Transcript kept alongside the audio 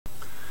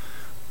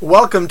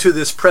Welcome to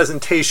this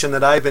presentation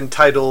that I've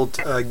entitled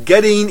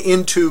Getting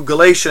into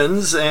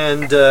Galatians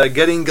and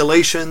Getting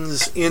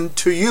Galatians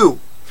into You.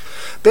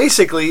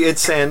 Basically,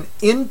 it's an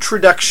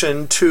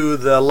introduction to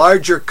the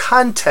larger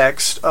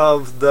context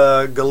of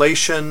the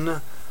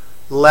Galatian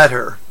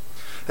letter.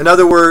 In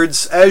other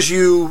words, as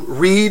you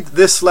read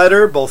this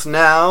letter, both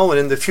now and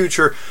in the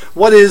future,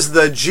 what is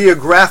the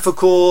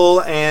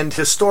geographical and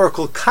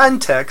historical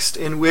context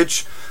in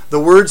which the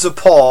words of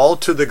Paul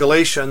to the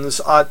Galatians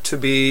ought to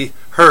be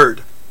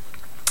heard?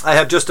 I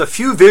have just a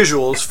few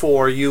visuals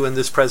for you in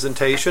this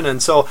presentation,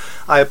 and so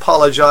I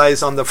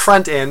apologize on the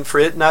front end for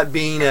it not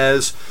being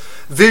as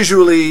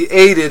visually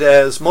aided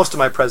as most of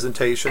my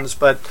presentations,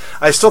 but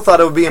I still thought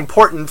it would be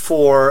important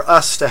for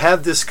us to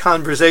have this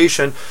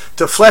conversation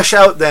to flesh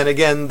out then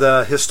again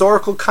the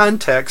historical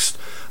context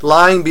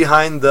lying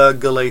behind the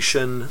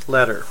Galatian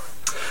letter.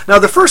 Now,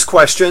 the first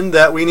question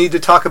that we need to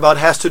talk about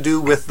has to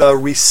do with the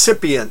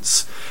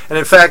recipients. And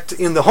in fact,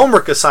 in the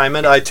homework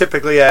assignment, I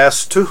typically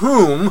ask, to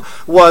whom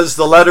was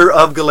the letter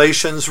of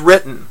Galatians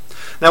written?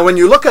 Now, when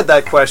you look at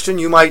that question,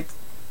 you might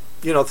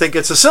think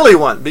it's a silly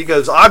one,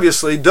 because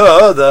obviously,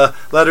 the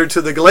letter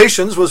to the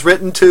Galatians was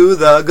written to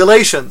the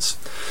Galatians.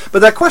 But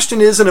that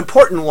question is an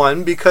important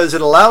one because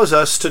it allows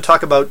us to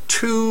talk about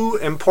two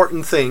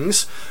important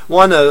things.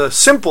 One, a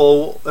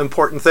simple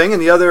important thing,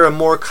 and the other, a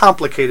more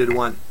complicated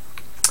one.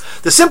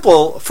 The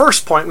simple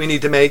first point we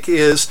need to make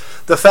is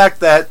the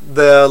fact that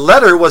the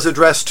letter was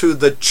addressed to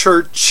the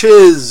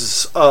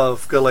churches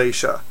of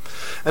Galatia.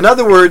 In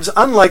other words,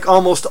 unlike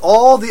almost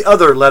all the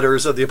other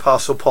letters of the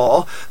Apostle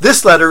Paul,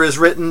 this letter is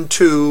written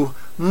to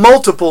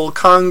multiple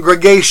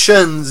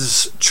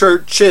congregations,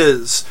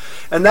 churches.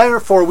 And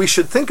therefore, we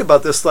should think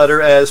about this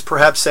letter as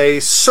perhaps a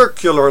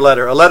circular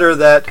letter, a letter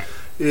that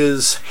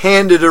is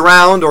handed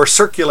around or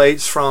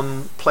circulates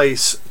from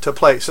place to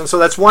place. And so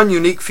that's one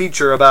unique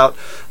feature about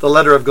the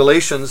letter of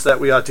Galatians that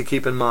we ought to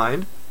keep in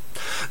mind.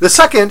 The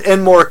second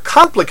and more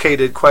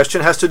complicated question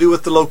has to do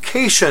with the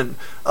location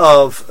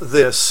of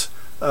this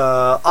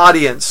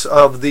audience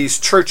of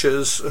these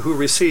churches who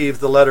received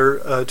the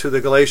letter to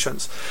the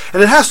Galatians.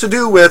 And it has to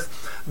do with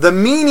the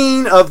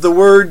meaning of the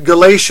word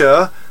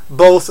Galatia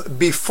both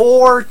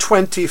before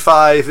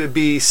 25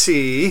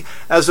 BC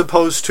as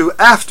opposed to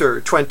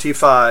after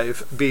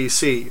 25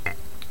 BC.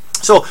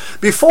 So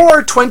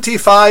before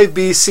 25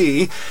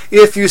 BC,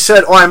 if you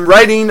said, I'm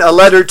writing a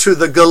letter to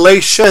the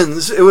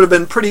Galatians, it would have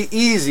been pretty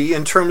easy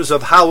in terms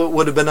of how it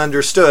would have been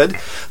understood.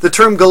 The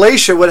term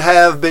Galatia would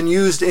have been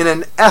used in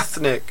an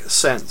ethnic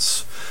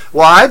sense.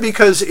 Why?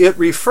 Because it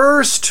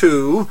refers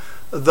to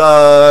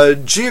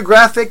the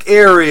geographic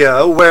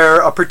area where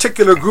a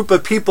particular group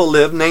of people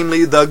live,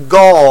 namely the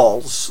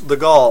Gauls.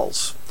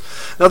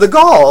 Now, the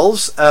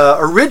Gauls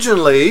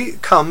originally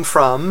come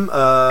from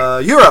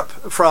Europe,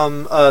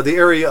 from the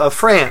area of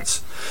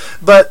France.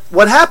 But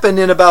what happened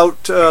in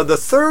about the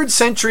 3rd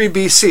century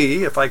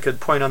BC, if I could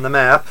point on the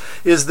map,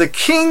 is the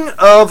king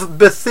of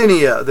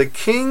Bithynia. The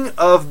king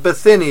of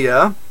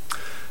Bithynia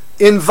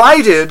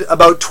invited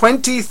about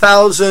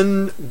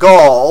 20,000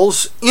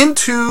 Gauls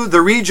into the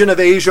region of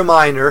Asia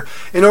Minor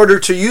in order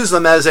to use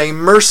them as a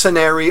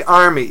mercenary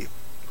army.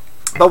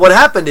 But what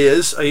happened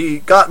is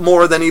he got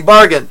more than he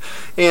bargained.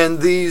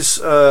 And these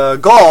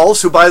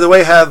Gauls, who by the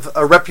way have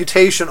a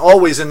reputation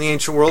always in the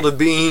ancient world of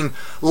being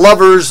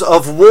lovers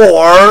of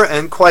war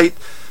and quite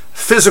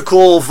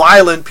physical,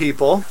 violent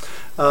people,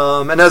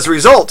 and as a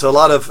result, a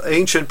lot of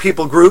ancient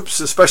people groups,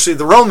 especially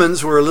the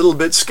Romans, were a little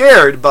bit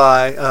scared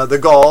by the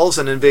Gauls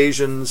and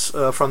invasions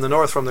from the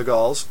north from the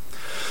Gauls.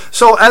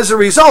 So as a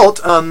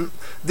result,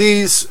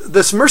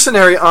 this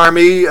mercenary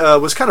army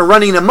was kind of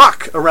running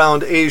amok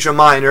around Asia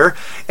Minor,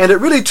 and it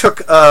really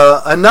took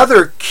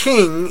another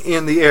king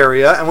in the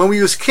area. And when we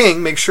use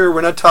king, make sure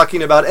we're not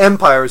talking about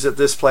empires at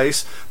this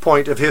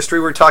point of history.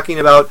 We're talking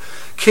about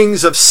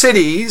kings of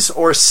cities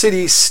or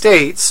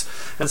city-states.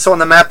 And so on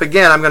the map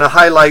again, I'm going to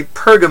highlight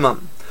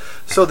Pergamum.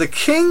 So the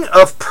king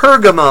of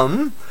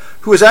Pergamum,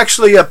 who was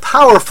actually a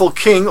powerful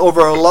king over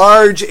a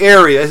large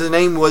area, his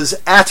name was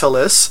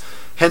Attalus.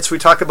 Hence we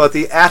talk about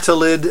the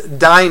Attalid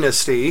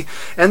dynasty.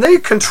 And they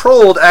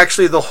controlled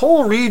actually the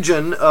whole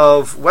region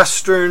of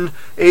Western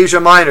Asia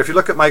Minor. If you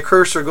look at my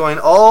cursor going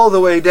all the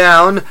way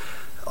down,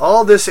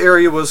 all this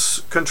area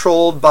was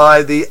controlled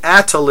by the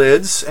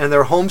Attalids, and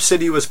their home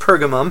city was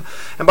Pergamum.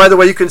 And by the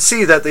way, you can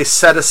see that they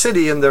set a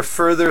city in the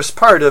furthest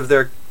part of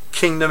their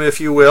kingdom, if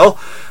you will,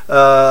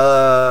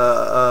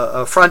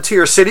 a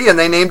frontier city, and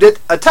they named it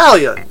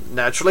Attalia,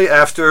 naturally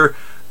after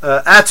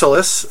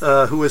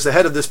Attalus, who was the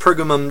head of this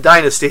Pergamum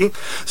dynasty.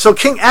 So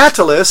King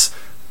Attalus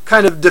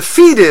kind of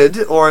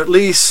defeated, or at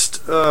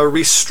least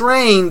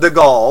restrained, the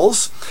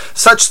Gauls,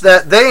 such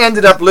that they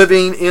ended up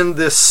living in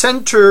the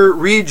center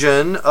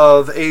region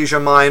of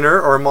Asia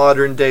Minor, or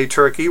modern-day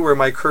Turkey, where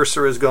my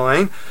cursor is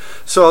going.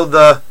 So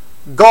the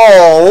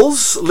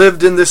Gauls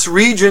lived in this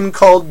region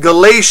called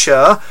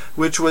Galatia,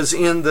 which was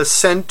in the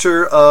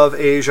center of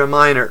Asia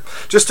Minor.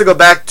 Just to go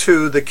back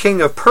to the king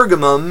of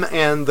Pergamum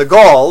and the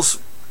Gauls,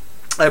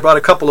 I brought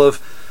a couple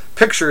of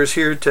pictures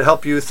here to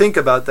help you think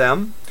about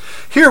them.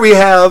 Here we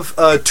have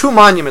two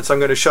monuments I'm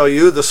going to show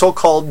you, the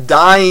so-called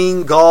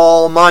Dying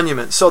Gaul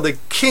monument. So the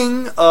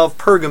king of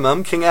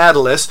Pergamum, King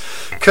Attalus,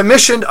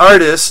 commissioned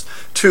artists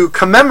to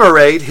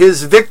commemorate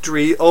his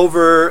victory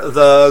over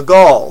the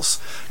Gauls.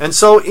 And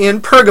so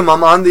in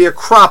Pergamum, on the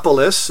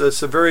Acropolis,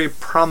 it's a very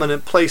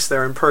prominent place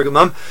there in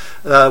Pergamum,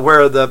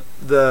 where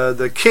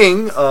the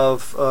king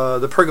of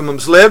the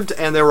Pergamums lived,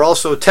 and there were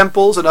also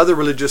temples and other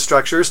religious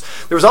structures.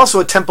 There was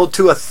also a temple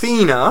to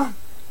Athena,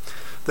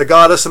 the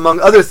goddess, among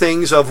other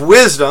things, of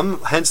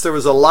wisdom. Hence there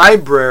was a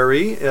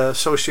library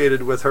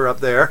associated with her up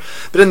there.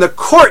 But in the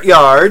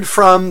courtyard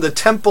from the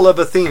Temple of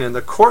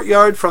Athena,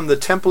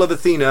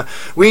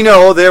 we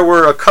know there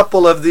were a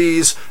couple of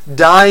these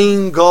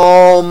Dying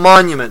Gaul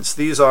monuments.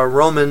 These are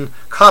Roman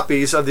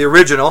copies of the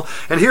original.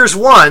 And here's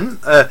one,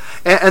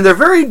 and they're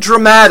very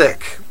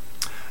dramatic.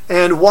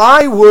 And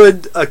why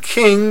would a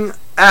King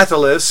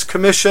Attalus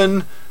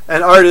commission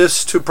an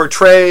artist to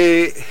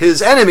portray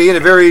his enemy in a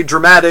very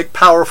dramatic,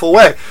 powerful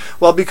way?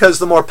 Well, because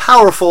the more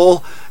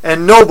powerful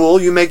and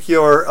noble you make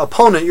your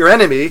opponent, your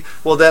enemy,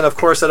 well then of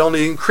course that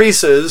only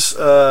increases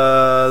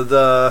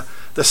the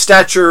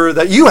stature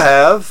that you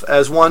have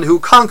as one who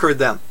conquered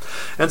them.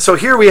 And so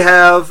here we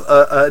have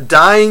a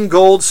dying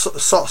Gaul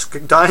soldier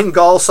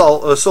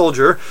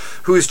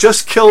who's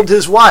just killed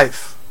his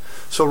wife.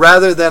 So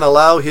rather than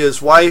allow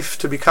his wife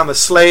to become a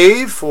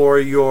slave for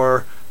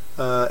your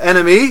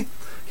enemy,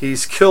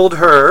 he's killed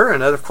her,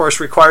 and that of course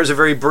requires a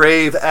very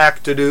brave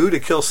act to do, to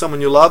kill someone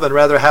you love, and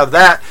rather have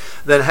that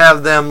than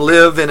have them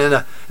live in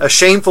a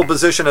shameful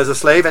position as a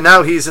slave. And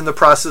now he's in the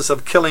process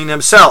of killing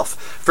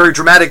himself. Very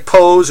dramatic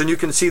pose, and you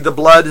can see the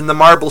blood in the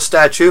marble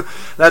statue.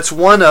 That's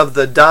one of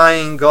the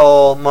Dying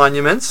Gaul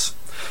monuments.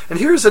 And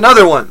here's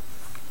another one.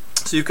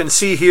 So you can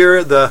see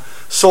here the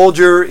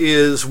soldier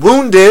is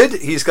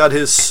wounded. He's got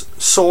his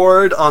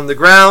sword on the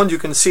ground. You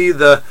can see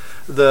the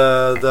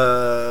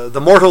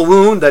mortal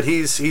wound, that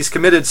he's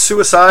committed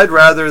suicide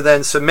rather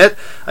than submit.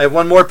 I have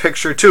one more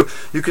picture too.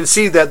 You can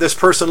see that this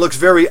person looks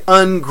very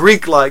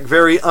un-Greek-like,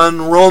 very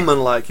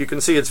un-Roman-like. You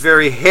can see it's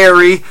very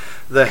hairy.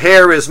 The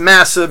hair is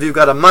massive. You've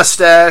got a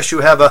mustache. You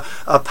have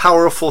a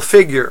powerful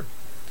figure.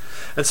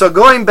 And so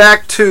going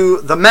back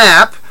to the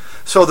map,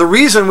 so the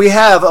reason we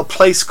have a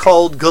place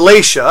called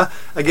Galatia,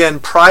 again,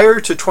 prior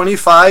to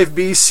 25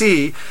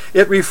 BC,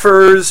 it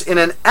refers in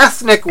an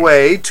ethnic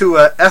way to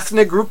an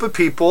ethnic group of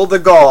people, the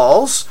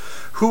Gauls,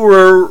 who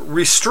were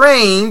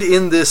restrained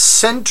in this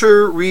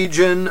center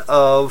region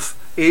of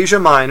Asia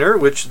Minor,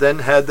 which then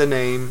had the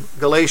name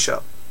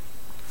Galatia.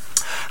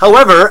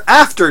 However,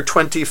 after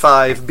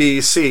 25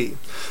 BC,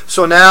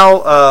 so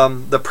now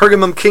the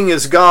Pergamum king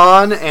is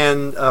gone,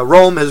 and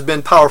Rome has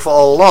been powerful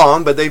all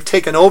along, but they've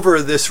taken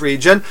over this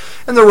region,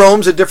 and the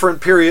Romans in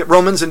different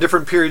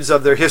periods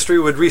of their history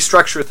would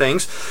restructure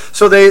things.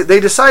 So they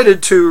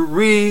decided to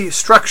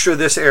restructure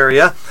this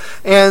area,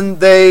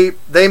 and they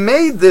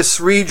made this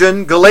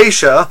region,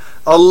 Galatia,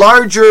 a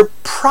larger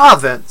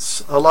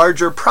province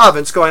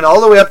going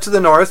all the way up to the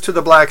north, to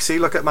the Black Sea.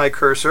 Look at my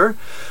cursor,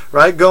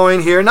 right?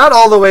 Going here, not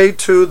all the way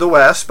to the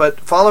west, but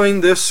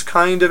following this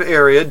kind of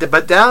area,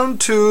 but down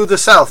to the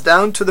south,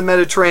 down to the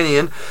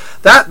Mediterranean.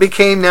 That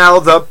became now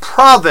the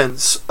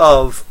province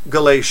of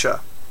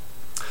Galatia.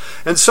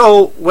 And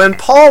so when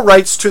Paul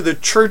writes to the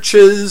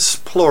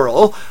churches,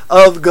 plural,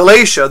 of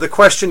Galatia, the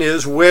question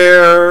is,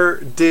 where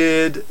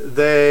did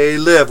they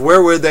live?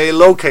 Where were they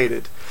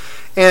located?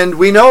 And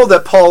we know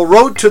that Paul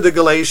wrote to the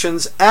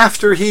Galatians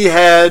after he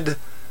had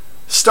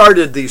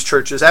started these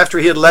churches, after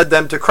he had led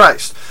them to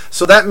Christ.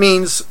 So that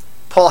means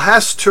Paul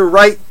has to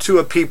write to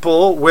a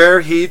people where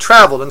he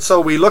traveled. And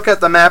so we look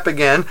at the map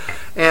again,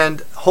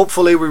 and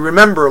hopefully we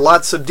remember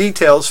lots of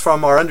details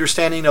from our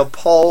understanding of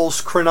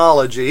Paul's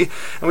chronology.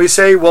 And we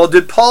say, well,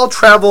 did Paul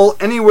travel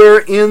anywhere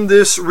in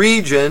this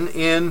region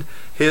in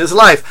his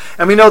life?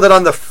 And we know that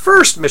on the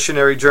first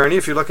missionary journey,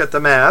 if you look at the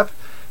map,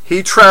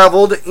 he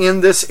traveled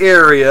in this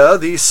area,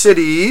 these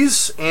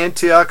cities,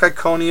 Antioch,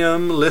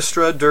 Iconium,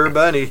 Lystra, Derbe,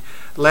 and he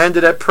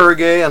landed at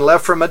Perge and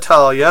left for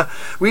Attalia.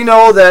 We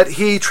know that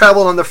he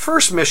traveled on the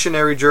first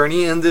missionary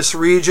journey in this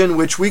region,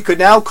 which we could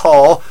now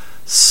call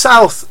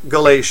South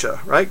Galatia,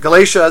 right?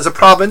 Galatia as a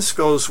province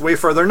goes way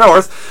further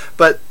north,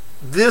 but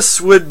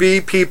this would be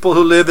people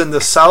who live in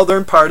the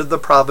southern part of the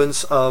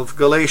province of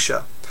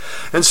Galatia.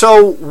 And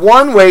so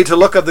one way to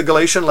look at the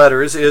Galatian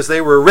letters is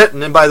they were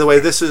written, and by the way,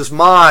 this is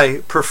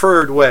my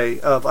preferred way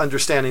of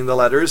understanding the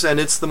letters, and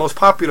it's the most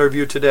popular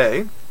view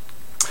today,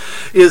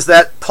 is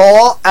that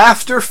Paul,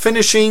 after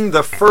finishing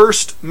the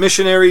first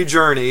missionary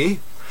journey,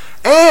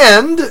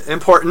 and,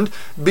 important,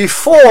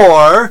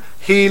 before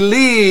he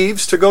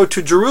leaves to go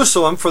to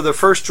Jerusalem for the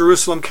first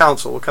Jerusalem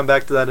Council, we'll come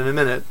back to that in a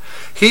minute,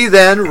 he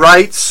then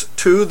writes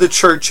to the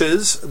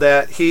churches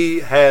that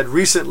he had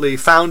recently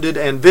founded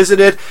and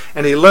visited,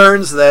 and he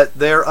learns that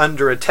they're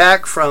under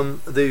attack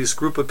from these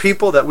group of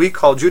people that we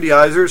call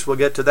Judaizers. We'll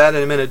get to that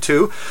in a minute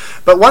too.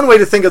 But one way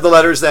to think of the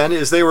letters then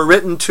is they were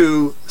written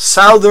to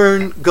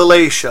southern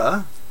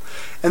Galatia,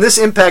 And this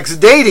impacts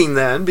dating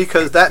then,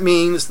 because that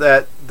means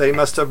that they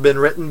must have been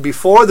written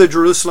before the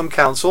Jerusalem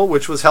Council,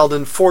 which was held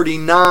in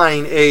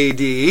 49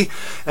 AD.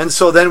 And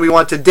so then we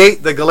want to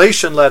date the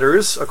Galatian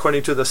letters,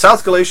 according to the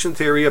South Galatian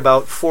theory,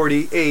 about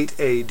 48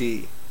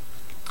 AD.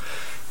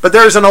 But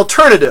there's an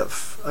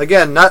alternative.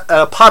 Again, not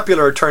a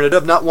popular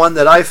alternative, not one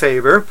that I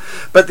favor.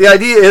 But the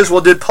idea is,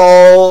 well, did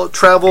Paul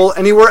travel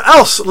anywhere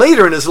else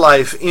later in his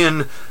life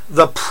in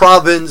the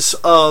province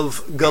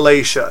of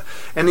Galatia?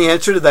 And the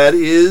answer to that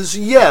is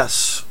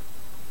yes.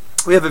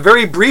 We have a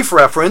very brief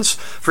reference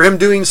for him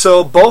doing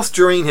so both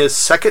during his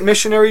second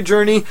missionary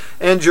journey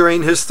and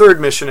during his third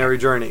missionary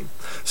journey.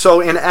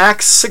 So in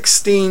Acts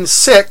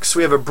 16:6,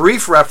 we have a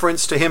brief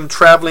reference to him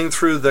traveling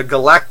through the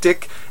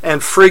Galactic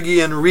and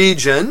Phrygian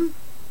region.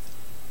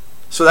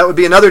 So that would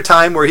be another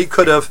time where he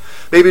could have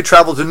maybe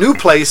traveled to new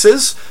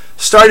places,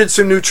 started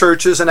some new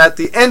churches, and at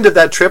the end of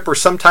that trip or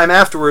sometime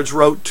afterwards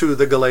wrote to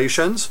the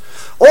Galatians.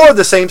 Or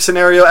the same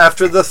scenario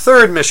after the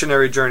third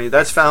missionary journey.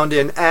 That's found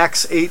in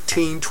Acts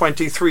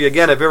 18:23.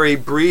 Again, a very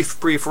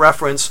brief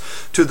reference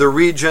to the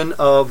region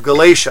of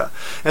Galatia.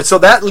 And so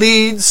that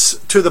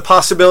leads to the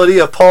possibility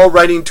of Paul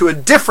writing to a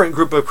different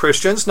group of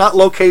Christians, not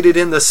located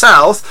in the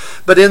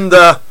south, but in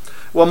the,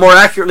 well, more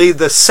accurately,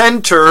 the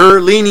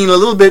center, leaning a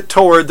little bit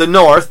toward the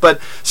north, but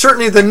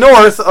certainly the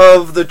north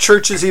of the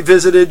churches he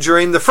visited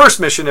during the first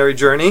missionary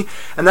journey.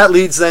 And that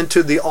leads then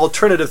to the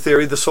alternative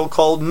theory, the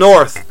so-called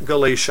North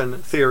Galatian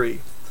theory.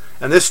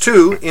 And this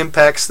too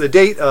impacts the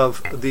date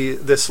of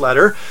this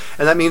letter,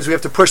 and that means we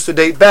have to push the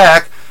date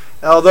back,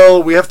 although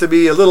we have to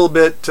be a little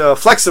bit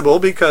flexible,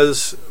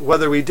 because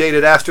whether we date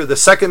it after the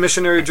second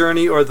missionary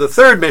journey or the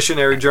third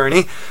missionary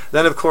journey,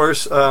 then of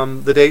course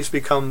the dates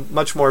become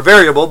much more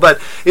variable,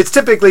 but it's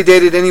typically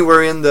dated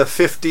anywhere in the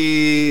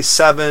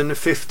 57,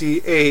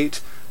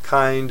 58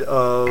 kind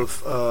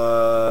of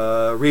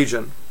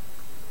region.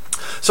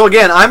 So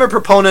again, I'm a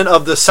proponent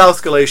of the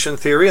South Galatian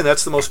theory, and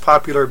that's the most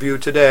popular view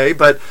today,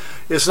 but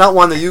it's not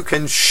one that you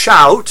can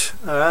shout,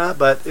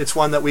 but it's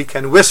one that we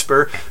can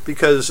whisper,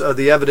 because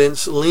the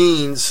evidence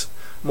leans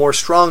more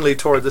strongly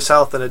toward the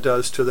south than it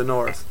does to the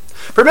north.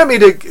 Permit me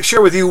to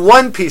share with you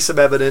one piece of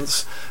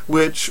evidence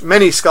which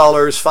many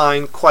scholars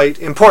find quite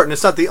important.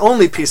 It's not the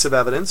only piece of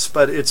evidence,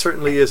 but it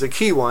certainly is a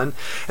key one,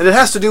 and it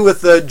has to do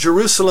with the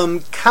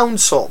Jerusalem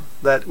Council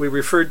that we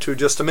referred to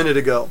just a minute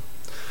ago.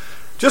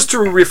 Just to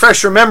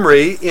refresh your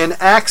memory, in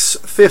Acts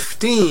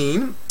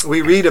 15,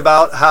 we read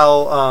about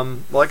how,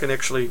 well, I can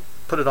actually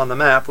put it on the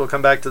map. We'll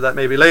come back to that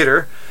maybe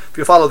later. If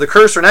you follow the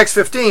cursor in Acts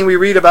 15, we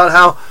read about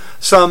how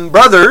some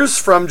brothers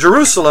from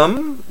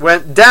Jerusalem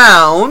went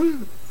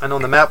down. I know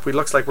on the map it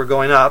looks like we're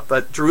going up,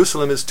 but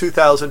Jerusalem is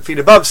 2,000 feet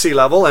above sea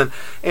level, and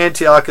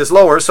Antioch is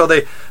lower. So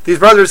these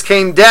brothers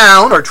came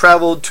down, or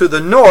traveled to the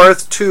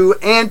north to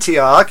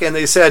Antioch, and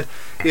they said,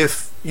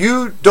 if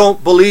you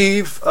don't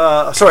believe,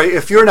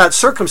 if you're not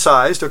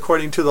circumcised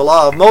according to the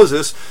law of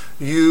Moses,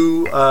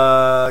 you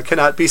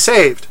cannot be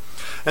saved.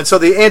 And so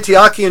the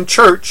Antiochian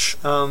church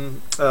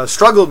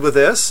struggled with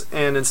this,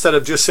 and instead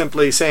of just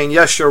simply saying,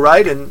 yes, you're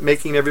right, and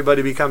making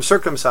everybody become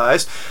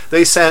circumcised,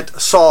 they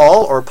sent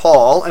Saul, or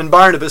Paul, and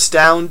Barnabas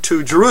down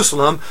to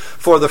Jerusalem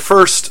for the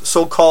first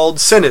so-called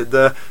synod,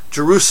 the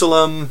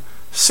Jerusalem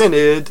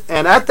Synod.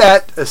 And at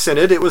that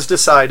synod, it was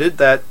decided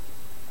that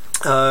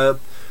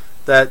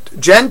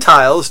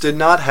Gentiles did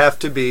not have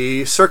to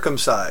be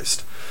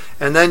circumcised.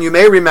 And then you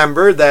may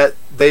remember that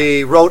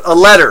they wrote a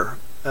letter,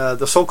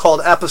 the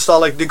so-called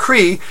apostolic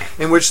decree,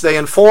 in which they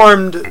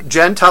informed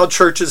Gentile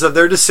churches of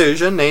their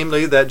decision,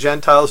 namely that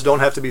Gentiles don't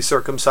have to be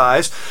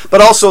circumcised,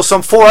 but also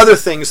some 4 other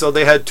things, though,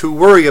 they had to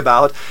worry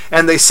about.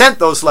 And they sent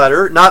those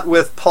letters, not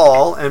with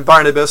Paul and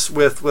Barnabas,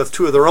 with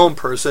 2 of their own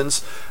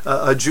persons,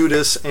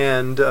 Judas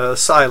and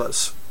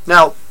Silas.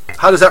 Now,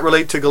 how does that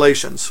relate to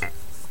Galatians?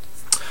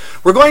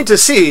 We're going to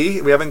see,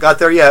 we haven't got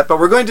there yet, but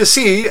we're going to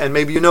see, and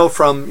maybe you know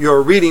from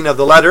your reading of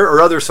the letter or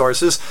other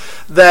sources,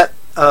 that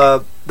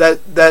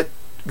that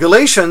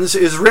Galatians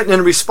is written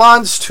in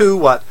response to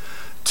what?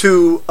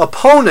 To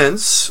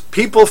opponents,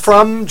 people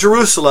from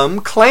Jerusalem,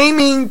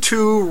 claiming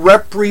to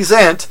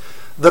represent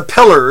the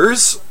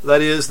pillars,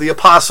 that is, the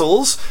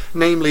apostles,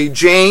 namely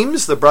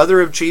James, the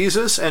brother of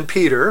Jesus, and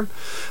Peter.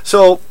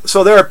 So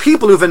there are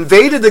people who've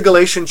invaded the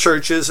Galatian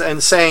churches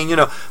and saying,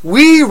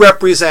 we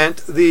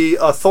represent the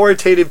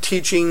authoritative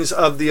teachings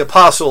of the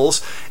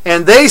apostles,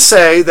 and they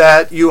say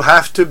that you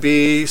have to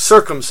be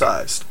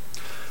circumcised.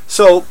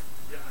 So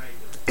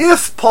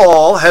if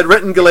Paul had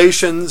written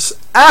Galatians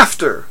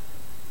after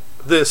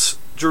this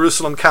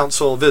Jerusalem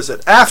Council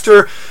visit,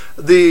 after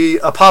the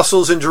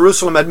apostles in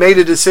Jerusalem had made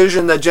a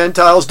decision that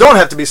Gentiles don't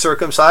have to be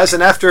circumcised,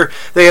 and after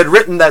they had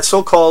written that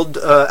so-called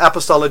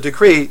apostolic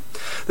decree,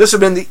 this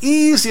would have been the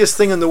easiest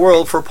thing in the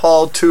world for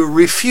Paul to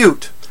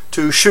refute,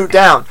 to shoot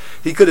down.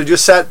 He could have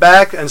just sat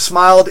back and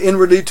smiled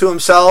inwardly to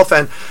himself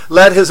and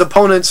let his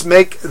opponents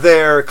make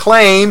their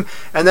claim,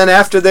 and then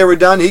after they were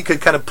done, he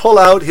could kind of pull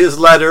out his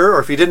letter,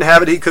 or if he didn't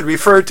have it, he could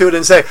refer to it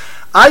and say,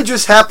 I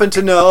just happen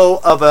to know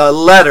of a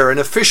letter, an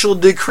official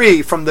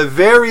decree from the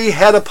very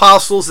head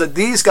apostles that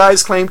these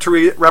guys claim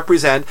to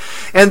represent.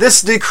 And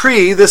this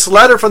decree, this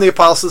letter from the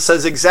apostles,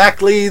 says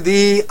exactly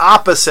the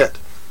opposite.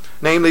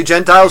 Namely,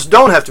 Gentiles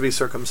don't have to be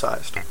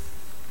circumcised.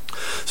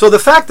 So the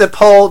fact that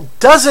Paul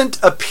doesn't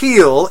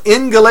appeal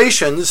in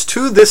Galatians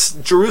to this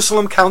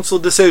Jerusalem Council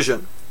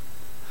decision,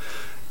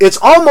 it's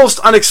almost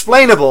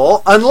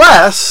unexplainable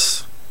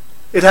unless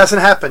it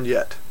hasn't happened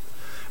yet.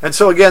 And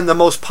so again, the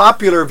most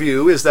popular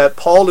view is that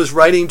Paul is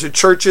writing to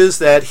churches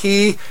that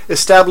he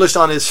established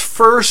on his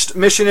first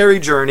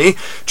missionary journey,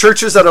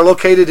 churches that are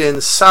located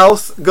in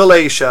South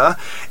Galatia,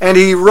 and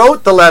he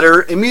wrote the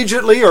letter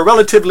immediately or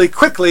relatively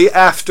quickly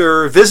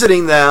after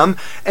visiting them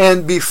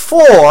and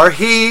before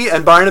he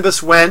and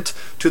Barnabas went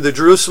to the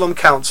Jerusalem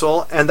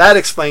Council, and that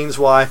explains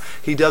why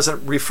he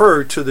doesn't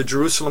refer to the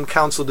Jerusalem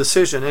Council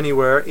decision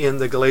anywhere in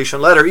the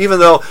Galatian letter, even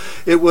though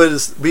it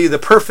would be the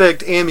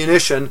perfect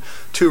ammunition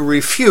to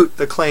refute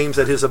the claims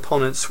that his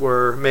opponents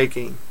were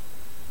making.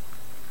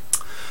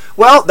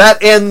 Well,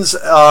 that ends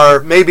our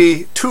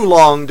maybe too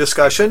long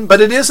discussion,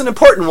 but it is an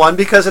important one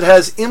because it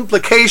has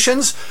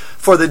implications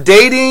for the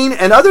dating,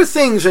 and other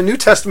things in New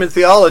Testament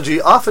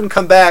theology often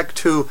come back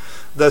to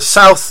the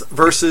South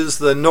versus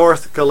the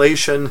North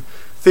Galatian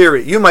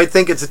theory. You might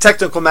think it's a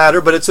technical matter,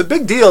 but it's a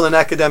big deal in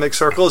academic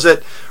circles.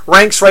 It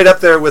ranks right up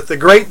there with the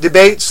great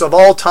debates of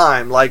all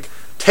time, like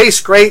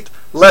tastes great,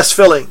 less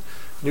filling.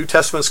 New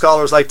Testament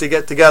scholars like to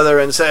get together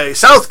and say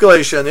South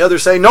Galatia, and the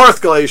others say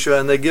North Galatia,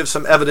 and they give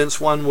some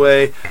evidence one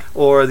way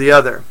or the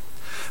other.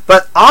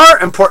 But our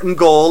important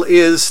goal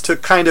is to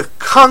kind of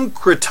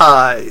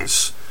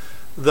concretize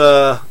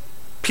the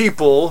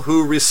people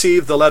who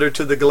received the letter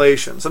to the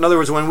Galatians. In other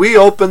words, when we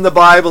open the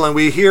Bible and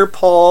we hear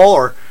Paul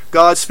or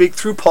God speak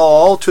through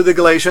Paul to the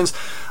Galatians,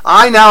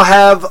 I now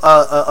have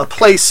a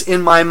place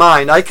in my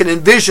mind. I can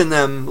envision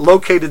them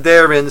located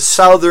there in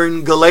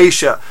southern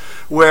Galatia,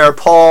 where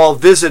Paul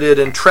visited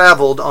and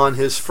traveled on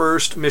his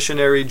first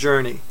missionary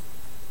journey.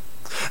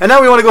 And now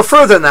we want to go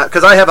further than that,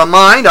 because I have a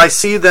mind. I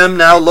see them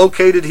now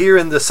located here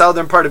in the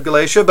southern part of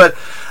Galatia, but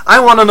I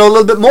want to know a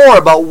little bit more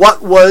about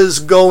what was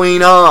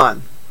going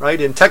on.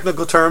 Right? In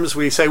technical terms,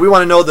 we say we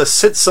want to know the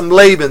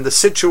Sitzum-Leben, the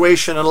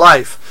situation in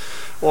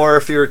life. Or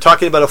if you're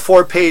talking about a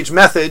 4-page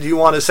method, you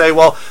want to say,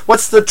 well,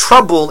 what's the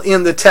trouble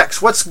in the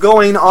text? What's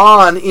going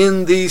on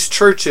in these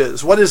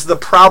churches? What is the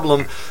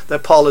problem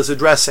that Paul is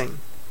addressing?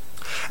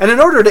 And in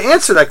order to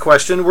answer that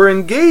question, we're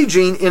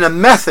engaging in a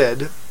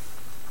method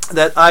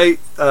that I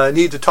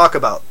need to talk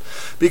about,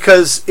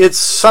 because it's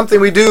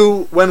something we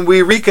do when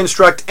we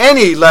reconstruct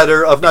any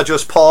letter of not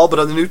just Paul but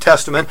of the New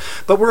Testament.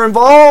 But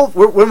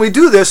when we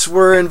do this,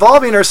 we're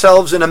involving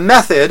ourselves in a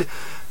method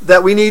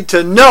that we need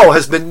to know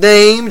has been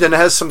named and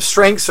has some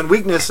strengths and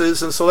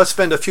weaknesses. And so let's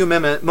spend a few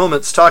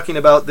moments talking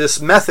about this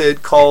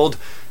method called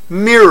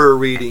mirror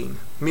reading.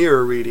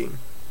 Mirror reading.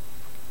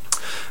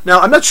 Now,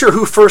 I'm not sure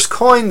who first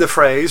coined the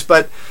phrase,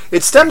 but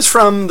it stems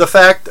from the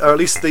fact, or at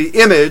least the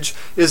image,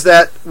 is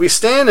that we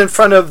stand in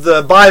front of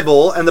the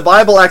Bible, and the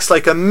Bible acts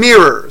like a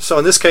mirror. So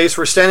in this case,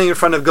 we're standing in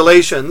front of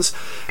Galatians,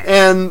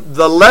 and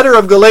the letter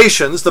of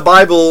Galatians, the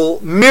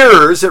Bible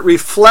mirrors, it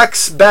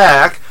reflects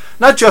back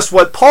not just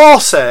what Paul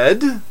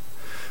said,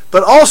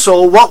 but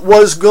also what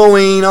was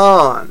going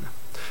on.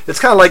 It's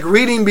kind of like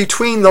reading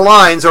between the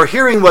lines, or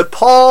hearing what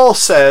Paul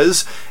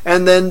says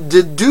and then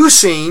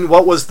deducing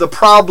what was the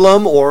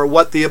problem or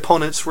what the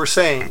opponents were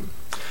saying.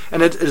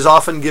 And it is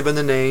often given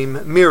the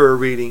name mirror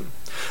reading.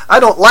 I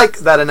don't like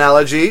that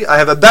analogy. I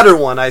have a better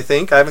one, I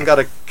think. I haven't got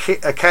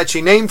a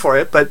catchy name for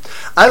it, but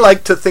I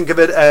like to think of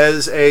it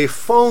as a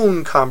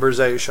phone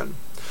conversation.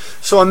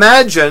 So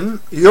imagine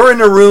you're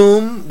in a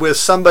room with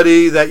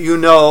somebody that you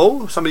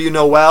know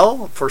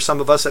well. For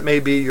some of us, it may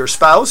be your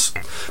spouse,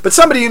 but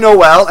somebody you know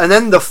well, and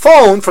then the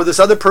phone for this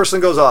other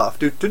person goes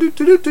off,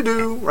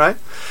 right?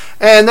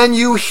 And then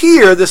you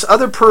hear this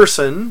other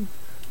person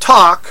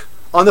talk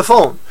on the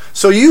phone.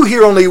 So you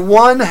hear only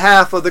one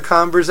half of the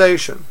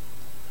conversation.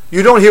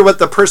 You don't hear what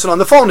the person on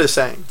the phone is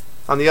saying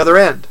on the other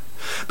end.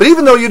 But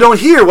even though you don't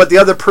hear what the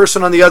other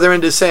person on the other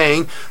end is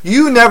saying,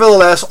 you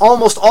nevertheless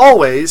almost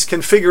always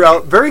can figure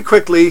out very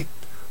quickly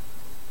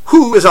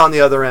who is on the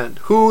other end,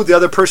 who the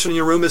other person in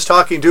your room is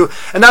talking to,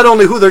 and not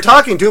only who they're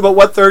talking to, but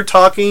what they're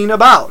talking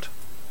about.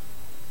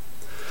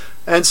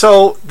 And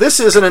so this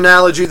is an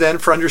analogy then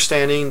for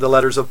understanding the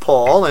letters of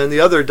Paul and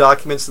the other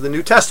documents of the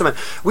New Testament.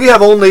 We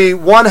have only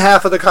one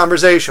half of the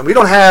conversation. We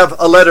don't have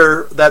a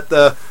letter that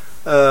the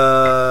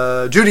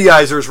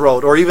Judaizers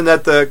wrote, or even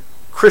that the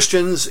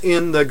Christians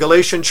in the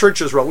Galatian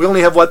churches wrote. We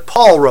only have what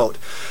Paul wrote.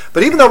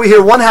 But even though we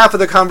hear one half of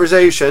the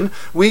conversation,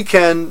 we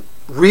can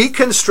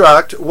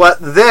reconstruct what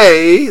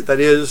they, that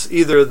is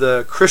either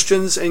the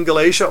Christians in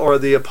Galatia or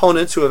the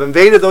opponents who have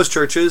invaded those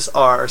churches,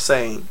 are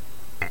saying.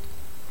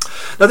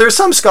 Now there are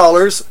some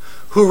scholars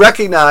who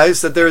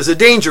recognize that there is a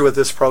danger with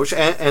this approach,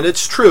 and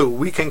it's true.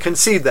 We can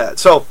concede that.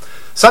 So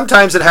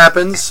sometimes it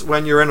happens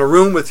when you're in a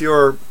room with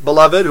your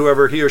beloved,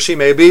 whoever he or she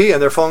may be, and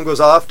their phone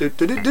goes off,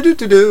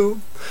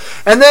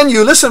 and then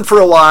you listen for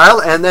a while,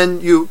 and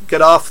then you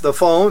get off the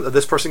phone.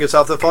 This person gets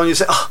off the phone. You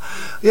say,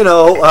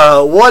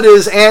 what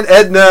is Aunt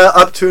Edna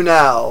up to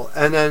now?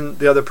 And then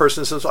the other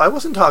person says, I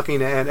wasn't talking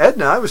to Aunt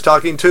Edna. I was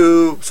talking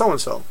to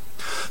so-and-so.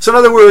 So in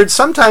other words,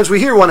 sometimes we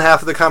hear one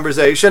half of the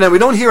conversation and we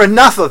don't hear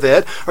enough of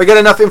it or get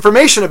enough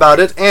information about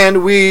it,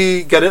 and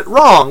we get it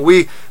wrong.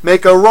 We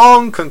make a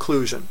wrong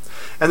conclusion.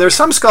 And there's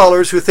some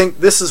scholars who think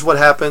this is what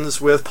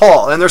happens with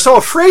Paul. And they're so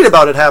afraid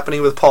about it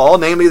happening with Paul,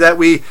 namely that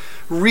we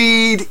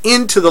read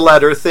into the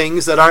letter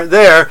things that aren't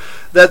there,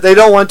 that they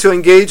don't want to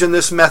engage in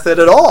this method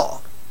at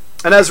all.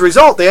 And as a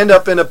result, they end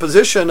up in a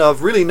position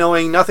of really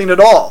knowing nothing at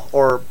all,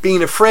 or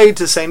being afraid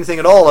to say anything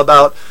at all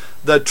about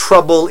the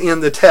trouble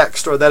in the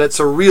text, or that it's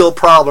a real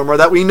problem, or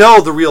that we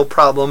know the real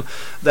problem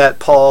that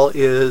Paul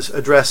is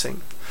addressing.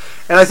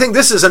 And I think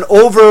this is an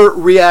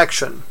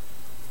overreaction.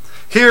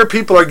 Here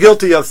people are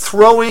guilty of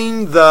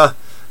throwing the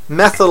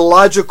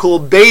methodological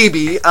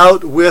baby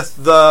out with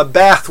the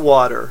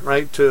bathwater,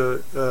 right,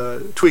 to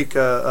tweak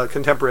a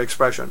contemporary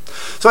expression.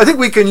 So I think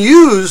we can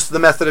use the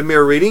method of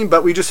mirror reading,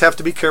 but we just have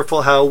to be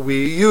careful how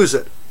we use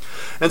it.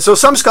 And so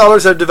some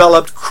scholars have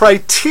developed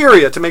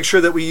criteria to make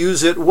sure that we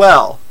use it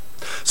well.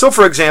 So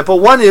for example,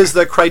 one is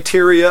the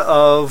criteria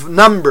of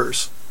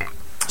numbers.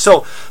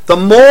 So the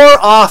more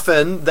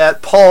often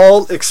that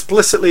Paul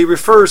explicitly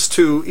refers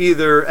to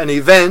either an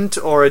event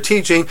or a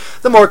teaching,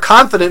 the more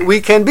confident we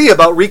can be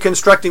about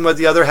reconstructing what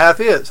the other half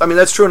is. I mean,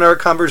 that's true in our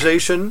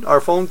conversation, our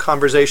phone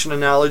conversation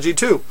analogy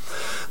too.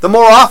 The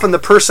more often the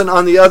person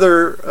on the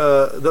other,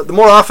 the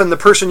more often the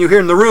person you hear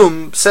in the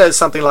room says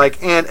something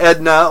like Aunt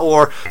Edna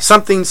or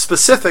something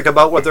specific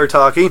about what they're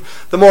talking,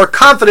 the more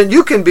confident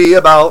you can be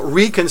about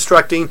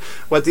reconstructing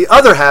what the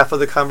other half of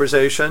the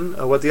conversation,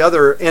 what the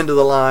other end of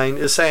the line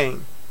is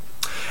saying.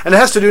 And it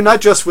has to do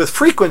not just with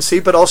frequency,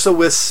 but also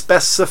with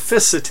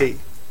specificity.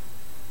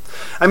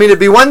 I mean, it'd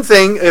be one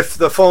thing if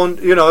the phone,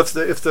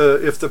 if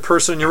the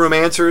person in your room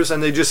answers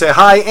and they just say,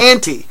 "Hi,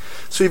 Auntie."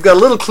 So you've got a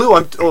little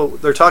clue.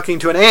 They're talking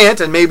to an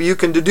aunt, and maybe you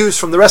can deduce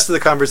from the rest of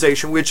the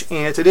conversation which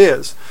aunt it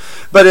is.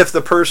 But if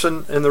the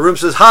person in the room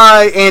says,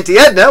 "Hi, Auntie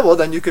Edna," well,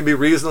 then you can be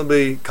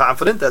reasonably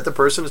confident that the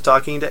person is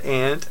talking to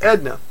Aunt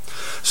Edna.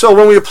 So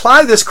when we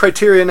apply this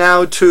criteria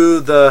now to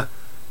the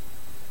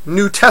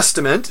New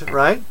Testament,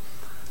 right,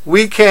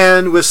 we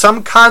can, with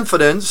some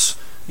confidence,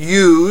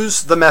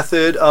 use the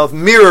method of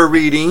mirror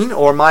reading,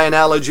 or my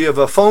analogy of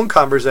a phone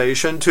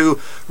conversation, to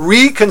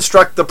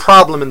reconstruct the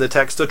problem in the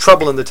text, the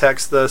trouble in the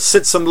text, the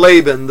Sitzum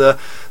Leben, the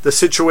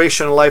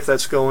situation in life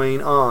that's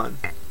going on.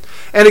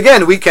 And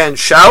again, we can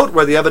shout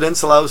where the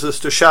evidence allows us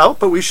to shout,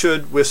 but we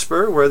should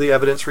whisper where the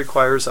evidence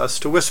requires us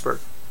to whisper.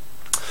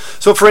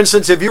 So for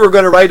instance, if you were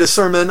going to write a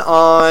sermon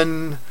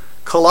on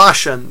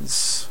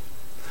Colossians,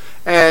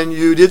 and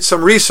you did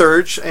some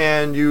research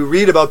and you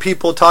read about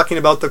people talking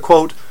about the,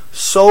 quote,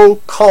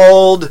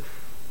 so-called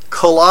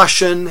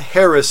Colossian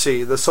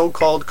heresy, the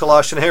so-called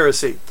Colossian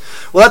heresy.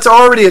 Well, that's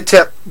already a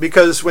tip,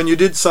 because when you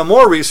did some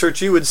more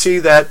research, you would see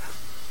that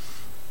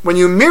when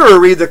you mirror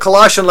read the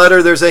Colossian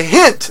letter, there's a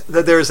hint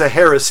that there's a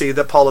heresy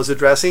that Paul is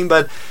addressing,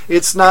 but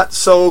it's not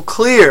so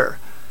clear.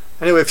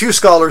 Anyway, a few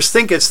scholars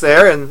think it's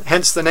there, and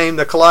hence the name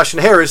the Colossian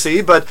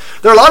heresy, but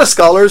there are a lot of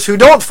scholars who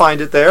don't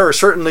find it there, or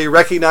certainly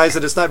recognize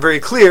that it's not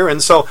very clear,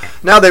 and so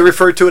now they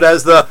refer to it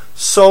as the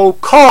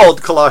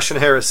so-called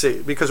Colossian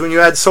heresy, because when you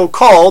add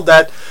so-called,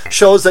 that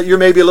shows that you're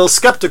maybe a little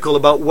skeptical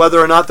about whether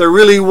or not there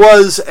really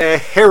was a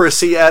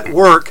heresy at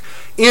work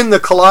in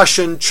the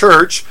Colossian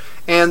church,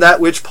 and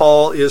that which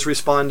Paul is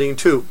responding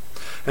to.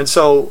 And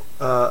so,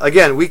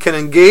 again, we can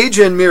engage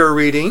in mirror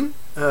reading,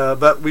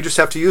 but we just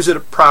have to use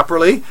it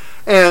properly.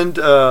 And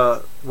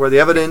where the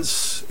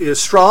evidence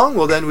is strong,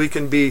 well, then we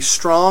can be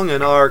strong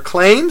in our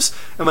claims.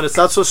 And when it's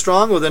not so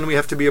strong, well, then we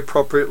have to be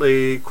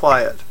appropriately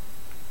quiet.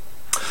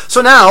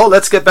 So now,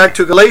 let's get back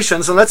to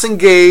Galatians, and let's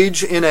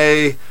engage in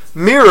a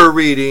mirror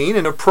reading,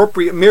 an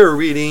appropriate mirror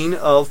reading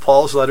of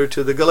Paul's letter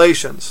to the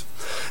Galatians.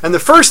 And the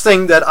first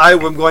thing that I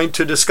am going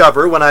to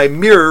discover when I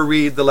mirror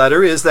read the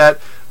letter is that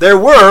there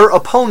were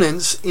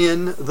opponents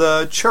in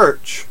the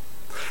church.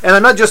 And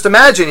I'm not just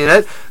imagining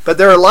it, but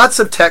there are lots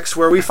of texts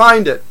where we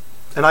find it.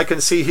 And I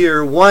can see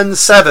here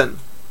 1:7.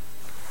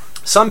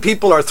 Some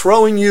people are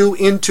throwing you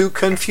into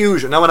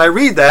confusion. Now when I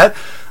read that,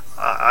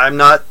 I'm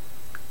not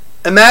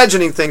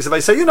imagining things. If I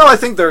say, I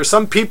think there are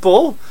some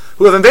people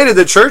who have invaded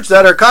the church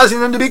that are causing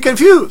them to be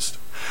confused.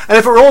 And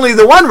if it were only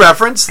the one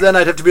reference, then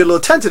I'd have to be a little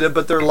tentative,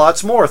 but there are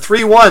lots more.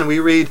 3:1, we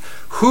read,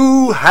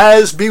 "Who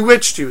has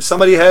bewitched you?"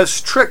 Somebody has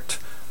tricked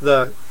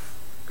the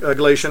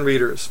Galatian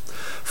readers.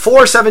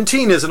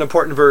 4:17 is an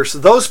important verse.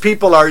 "Those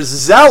people are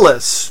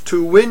zealous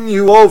to win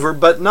you over,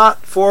 but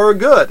not for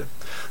good."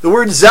 The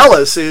word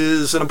zealous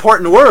is an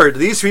important word.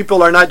 These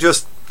people are not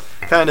just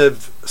kind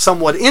of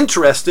somewhat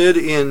interested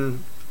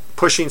in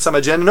pushing some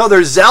agenda. No,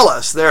 they're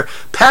zealous. They're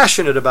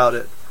passionate about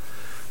it.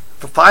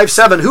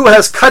 5:7, who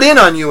has cut in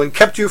on you and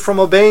kept you from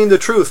obeying the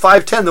truth?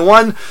 5:10, the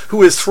one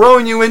who is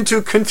throwing you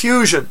into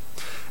confusion.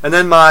 And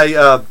then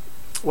my,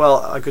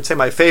 I could say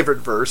my favorite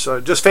verse,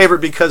 just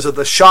favorite because of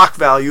the shock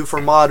value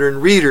for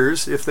modern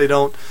readers if they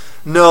don't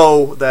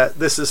know that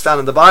this is found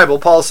in the Bible.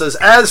 Paul says,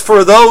 as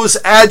for those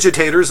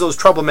agitators, those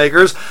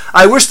troublemakers,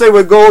 I wish they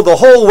would go the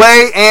whole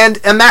way and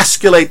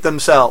emasculate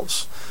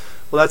themselves.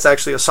 Well, that's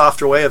actually a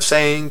softer way of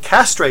saying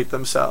castrate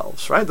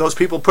themselves, right? Those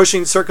people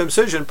pushing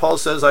circumcision, Paul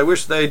says, I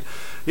wish they'd,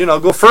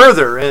 go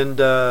further and,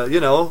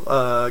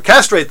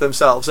 castrate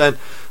themselves. And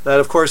that,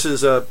 of course,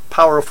 is a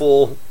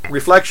powerful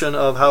reflection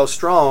of how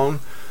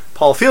strong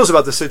Paul feels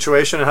about the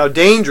situation and how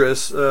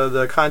dangerous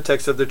the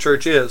context of the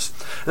church is.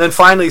 And then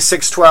finally,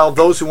 6:12,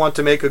 those who want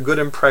to make a good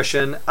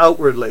impression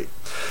outwardly.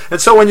 And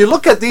so when you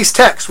look at these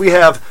texts, we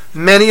have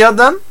many of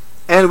them,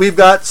 and we've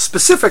got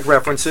specific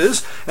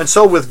references. And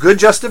so with good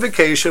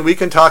justification, we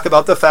can talk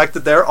about the fact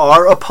that there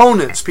are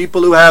opponents,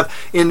 people who have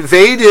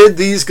invaded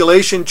these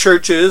Galatian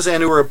churches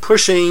and who are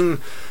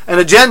pushing an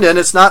agenda, and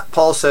it's not,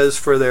 Paul says,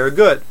 for their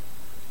good.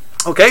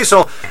 Okay,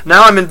 so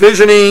now I'm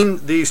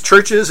envisioning these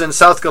churches in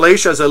South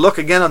Galatia as I look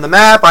again on the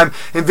map. I'm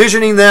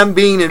envisioning them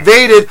being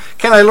invaded.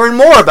 Can I learn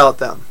more about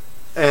them?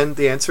 And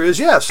the answer is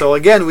yes. So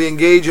again, we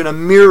engage in a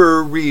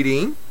mirror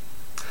reading.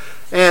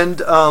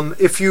 And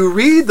if you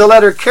read the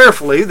letter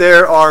carefully,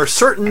 there are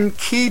certain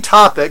key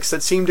topics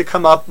that seem to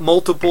come up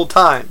multiple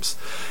times.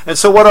 And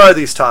so what are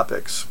these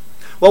topics?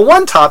 Well,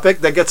 one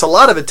topic that gets a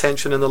lot of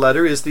attention in the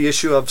letter is the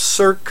issue of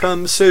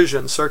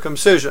circumcision.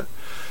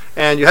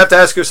 And you have to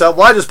ask yourself,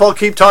 why does Paul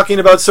keep talking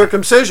about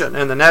circumcision?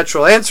 And the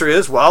natural answer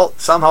is, well,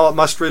 somehow it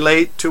must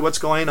relate to what's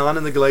going on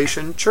in the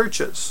Galatian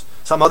churches.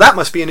 Somehow that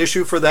must be an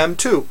issue for them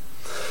too.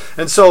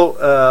 And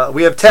so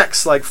we have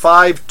texts like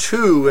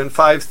 5:2 and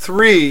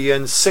 5:3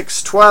 and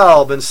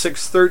 6:12 and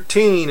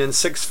 6:13 and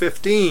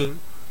 6:15.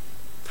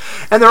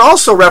 And there are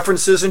also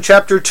references in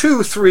chapter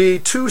 2:3,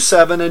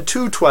 2:7, and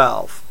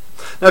 2:12.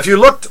 Now if you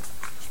looked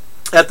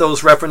at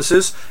those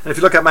references, and if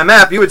you look at my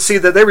map, you would see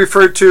that they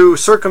refer to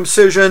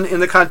circumcision in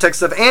the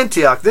context of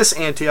Antioch, this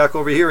Antioch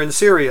over here in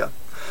Syria.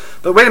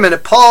 But wait a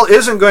minute, Paul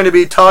isn't going to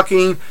be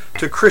talking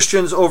to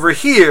Christians over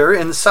here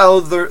in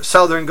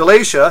southern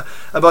Galatia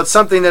about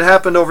something that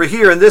happened over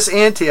here in this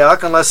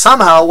Antioch, unless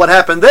somehow what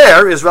happened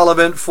there is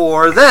relevant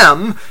for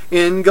them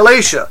in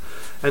Galatia.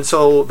 And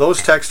so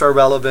those texts are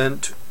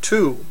relevant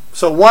too.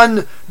 So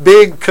one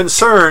big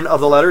concern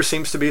of the letter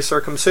seems to be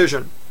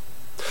circumcision.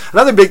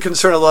 Another big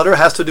concern of the letter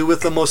has to do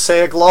with the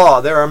Mosaic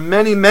law. There are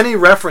many, many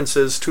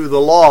references to the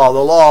law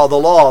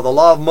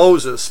of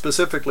Moses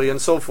specifically, and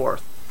so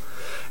forth.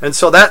 And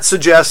so that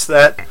suggests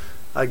that,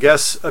 I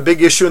guess, a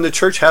big issue in the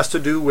church has to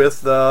do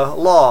with the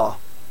law.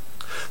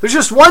 There's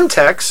just one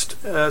text,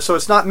 so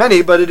it's not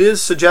many, but it is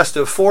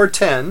suggestive.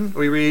 4:10,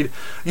 we read,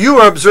 you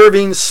are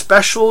observing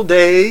special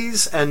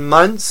days and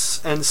months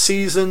and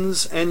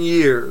seasons and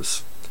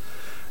years.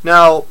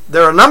 Now,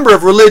 there are a number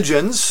of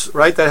religions,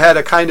 right, that had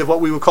a kind of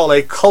what we would call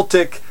a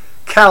cultic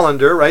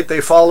calendar, right? They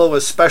follow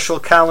a special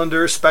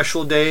calendar,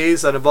 special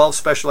days that involve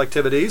special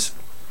activities.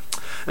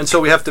 And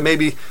so we have to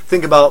maybe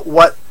think about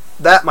what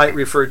that might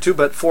refer to,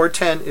 but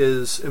 4:10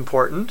 is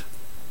important.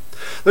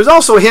 There's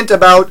also a hint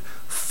about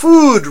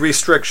food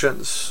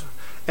restrictions.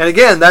 And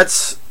again,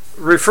 that's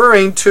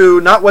referring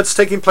to not what's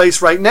taking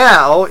place right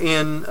now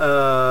in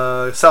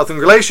southern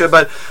Galatia,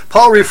 but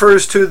Paul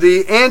refers to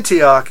the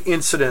Antioch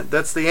incident.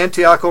 That's the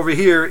Antioch over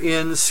here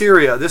in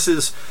Syria. This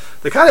is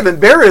the kind of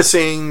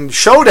embarrassing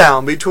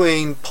showdown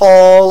between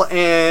Paul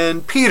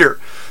and Peter,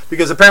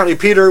 because apparently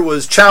Peter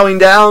was chowing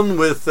down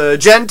with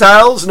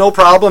Gentiles, no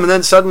problem, and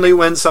then suddenly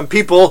when some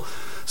people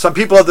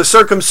of the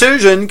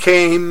circumcision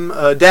came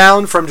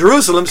down from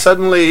Jerusalem,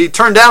 suddenly he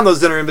turned down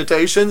those dinner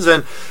invitations,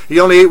 and he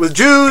only ate with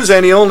Jews,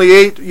 and he only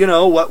ate,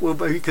 what would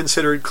be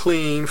considered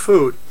clean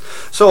food.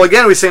 So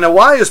again, we say, now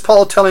why is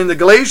Paul telling the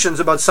Galatians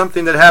about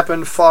something that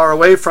happened far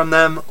away from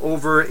them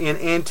over in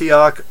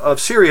Antioch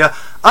of Syria,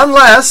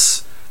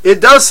 unless it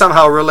does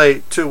somehow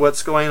relate to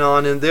what's going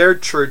on in their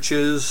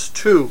churches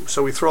too?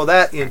 So we throw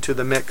that into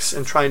the mix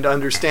in trying to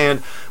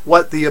understand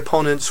what the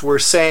opponents were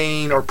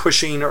saying or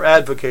pushing or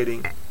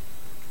advocating.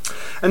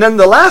 And then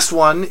the last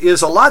one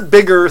is a lot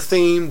bigger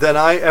theme than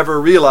I ever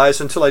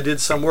realized until I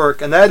did some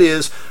work, and that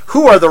is,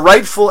 who are the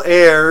rightful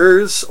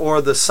heirs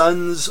or the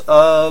sons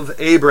of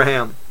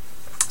Abraham?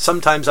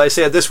 Sometimes I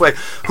say it this way,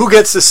 who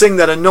gets to sing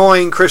that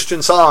annoying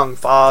Christian song?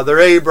 Father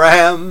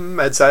Abraham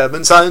had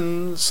 7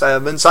 sons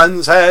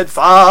had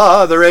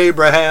Father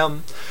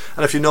Abraham. I don't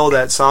know if you know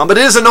that song, but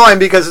it is annoying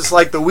because it's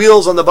like the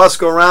wheels on the bus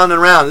go round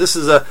and round. This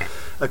is a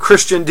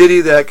Christian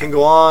ditty that can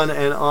go on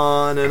and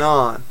on and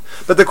on.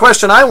 But the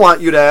question I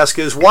want you to ask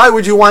is, why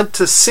would you want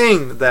to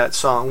sing that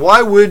song?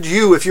 Why would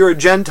you, if you're a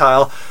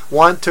Gentile,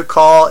 want to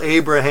call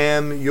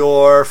Abraham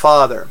your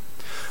father?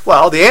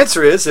 Well, the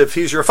answer is, if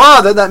he's your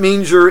father, that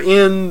means you're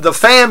in the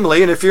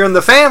family. And if you're in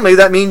the family,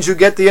 that means you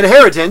get the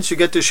inheritance. You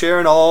get to share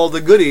in all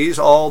the goodies,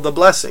 all the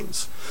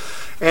blessings.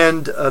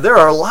 And there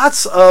are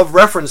lots of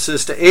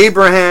references to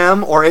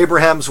Abraham or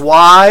Abraham's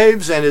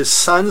wives and his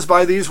sons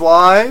by these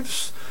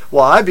wives.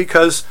 Why?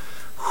 Because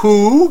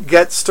who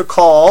gets to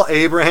call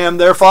Abraham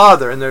their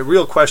father? And the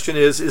real question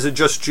is it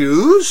just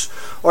Jews?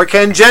 Or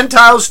can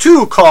Gentiles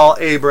too call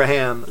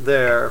Abraham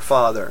their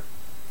father?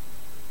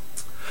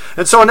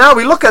 And so now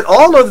we look at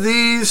all of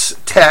these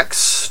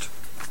texts,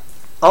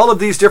 all of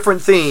these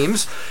different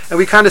themes, and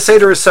we kind of say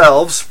to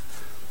ourselves,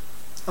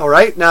 all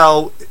right,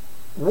 now,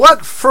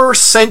 what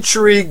first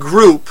century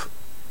group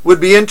would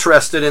be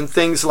interested in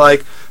things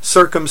like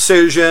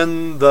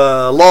circumcision,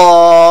 the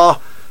law,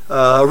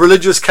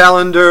 religious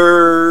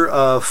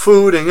calendar,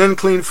 food and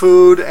unclean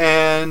food,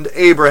 and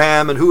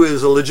Abraham, and who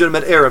is a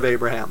legitimate heir of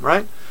Abraham,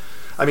 right?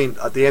 I mean,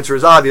 the answer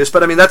is obvious,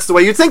 but I mean, that's the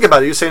way you think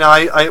about it. You say,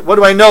 now, what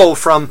do I know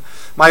from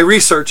my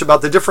research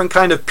about the different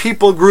kind of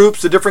people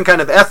groups, the different kind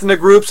of ethnic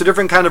groups, the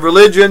different kind of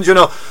religions? You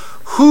know,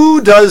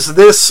 who does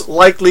this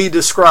likely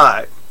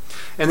describe?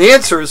 And the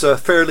answer is a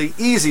fairly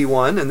easy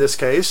one in this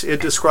case. It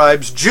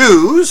describes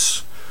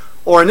Jews,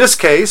 or in this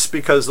case,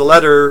 because the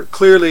letter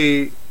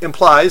clearly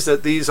implies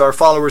that these are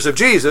followers of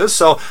Jesus,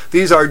 so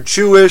these are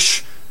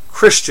Jewish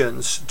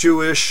Christians,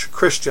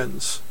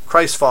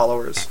 Christ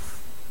followers.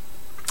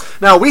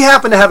 Now, we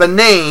happen to have a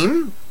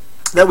name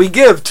that we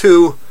give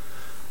to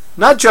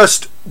not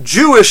just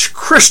Jewish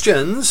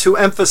Christians who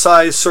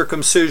emphasize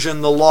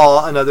circumcision, the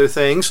law, and other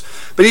things,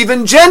 but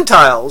even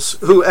Gentiles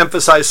who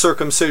emphasize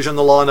circumcision,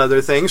 the law, and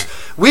other things.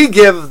 We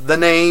give the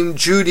name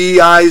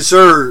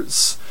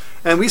Judaizers.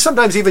 And we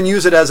sometimes even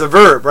use it as a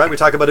verb, right? We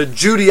talk about a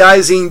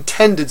Judaizing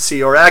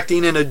tendency or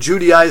acting in a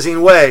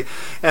Judaizing way.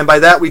 And by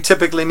that we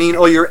typically mean,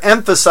 oh, you're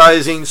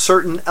emphasizing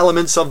certain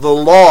elements of the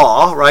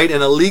law, right,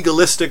 in a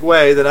legalistic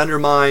way that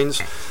undermines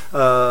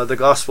the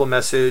gospel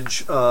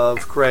message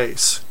of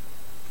grace.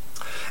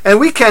 And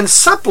we can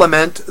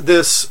supplement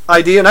this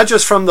idea, not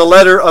just from the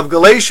letter of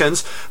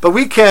Galatians, but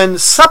we can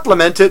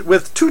supplement it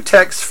with two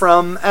texts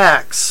from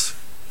Acts.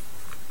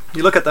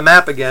 You look at the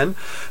map again.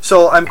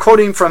 So I'm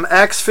quoting from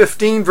Acts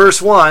 15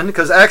 verse 1,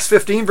 because Acts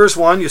 15 verse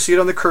 1, you see it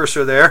on the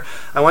cursor there.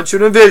 I want you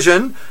to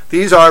envision,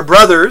 these are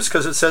brothers,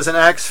 because it says in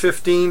Acts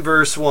 15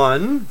 verse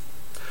 1,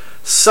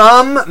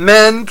 some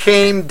men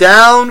came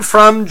down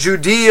from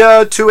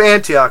Judea to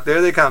Antioch.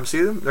 There they come.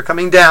 See them? They're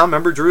coming down.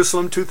 Remember,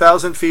 Jerusalem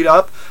 2,000 feet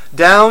up,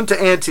 down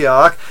to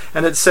Antioch.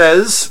 And it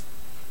says,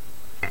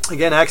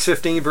 again, Acts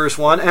 15 verse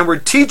 1, and we're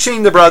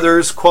teaching the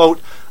brothers, quote,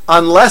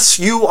 unless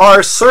you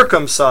are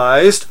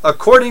circumcised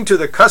according to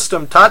the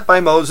custom taught by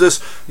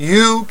Moses,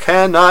 you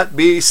cannot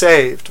be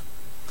saved.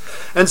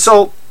 And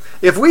so,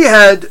 if we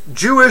had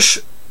Jewish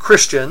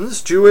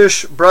Christians,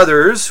 Jewish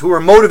brothers who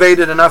were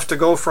motivated enough to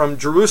go from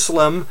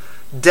Jerusalem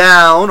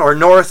down or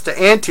north to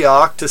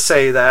Antioch to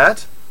say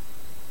that,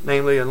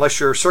 namely, unless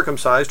you're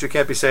circumcised, you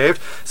can't be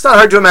saved, it's not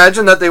hard to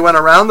imagine that they went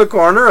around the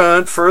corner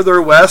and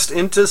further west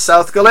into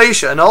South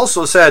Galatia and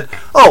also said,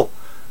 oh,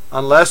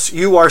 unless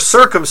you are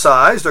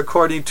circumcised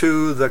according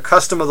to the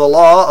custom of the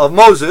law of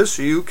Moses,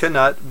 you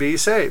cannot be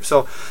saved.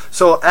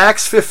 So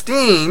Acts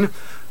 15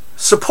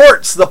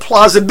 supports the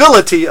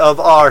plausibility of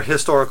our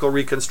historical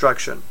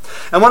reconstruction.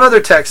 And one other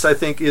text I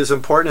think is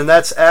important, and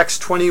that's Acts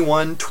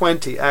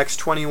 21:20. Acts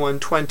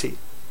 21:20.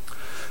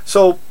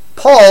 So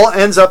Paul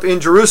ends up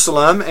in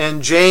Jerusalem,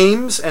 and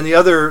James and the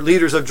other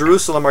leaders of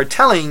Jerusalem are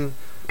telling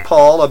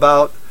Paul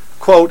about,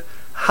 quote,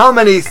 how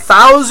many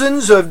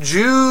thousands of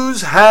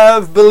Jews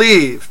have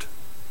believed.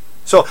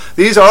 So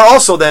these are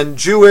also then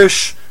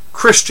Jewish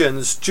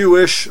Christians,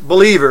 Jewish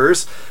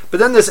believers. But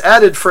then this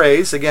added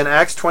phrase, again,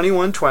 Acts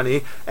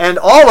 21:20, and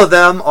all of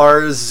them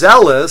are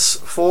zealous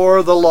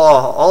for the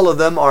law. All of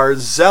them are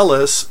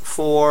zealous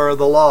for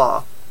the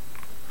law.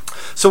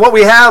 So what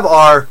we have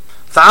are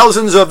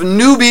thousands of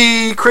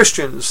newbie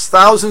Christians,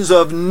 thousands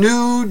of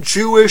new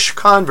Jewish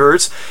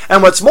converts,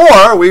 and what's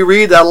more, we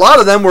read that a lot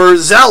of them were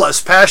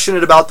zealous,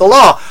 passionate about the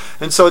law.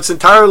 And so it's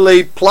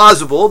entirely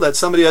plausible that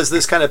somebody who has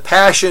this kind of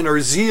passion or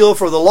zeal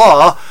for the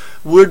law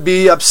would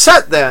be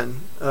upset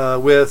then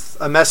with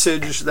a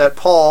message that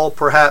Paul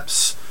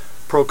perhaps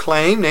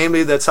proclaimed,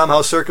 namely that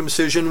somehow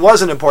circumcision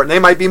wasn't important. They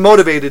might be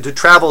motivated to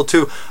travel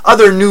to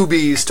other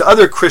newbies, to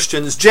other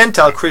Christians,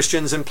 Gentile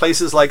Christians in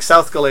places like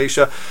South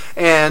Galatia,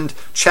 and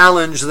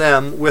challenge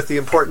them with the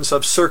importance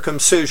of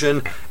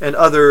circumcision and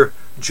other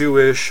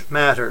Jewish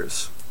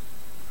matters.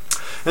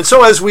 And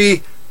so as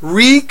we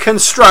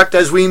reconstruct,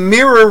 as we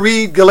mirror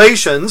read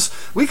Galatians,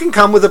 we can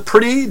come with a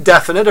pretty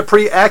definite, a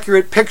pretty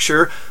accurate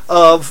picture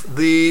of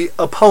the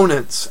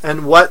opponents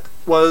and what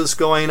was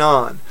going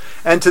on.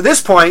 And to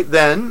this point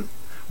then,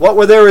 what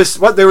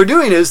they were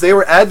doing is they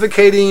were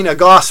advocating a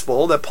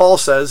gospel that Paul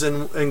says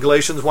in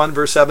Galatians 1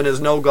 verse 7 is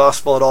no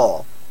gospel at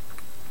all.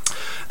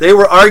 They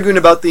were arguing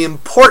about the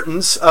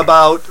importance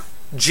about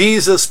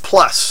Jesus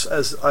plus,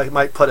 as I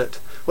might put it.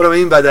 What do I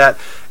mean by that?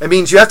 It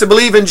means you have to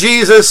believe in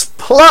Jesus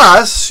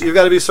plus you've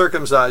got to be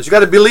circumcised. You've got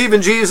to believe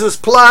in Jesus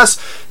plus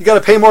you've got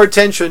to pay more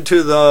attention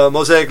to the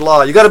Mosaic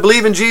law. You've got to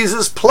believe in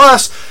Jesus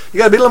plus you've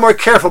got to be a little more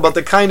careful about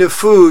the kind of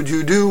food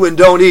you do and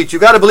don't eat.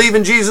 You've got to believe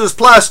in Jesus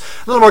plus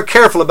a little more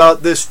careful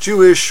about this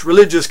Jewish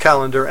religious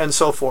calendar and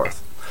so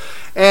forth.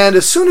 And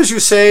as soon as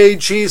you say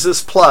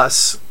Jesus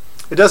plus,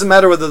 It doesn't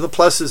matter whether the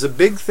plus is a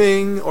big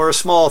thing or a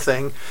small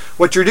thing.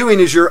 What you're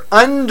doing is you're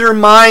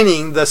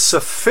undermining the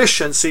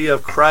sufficiency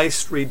of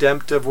Christ's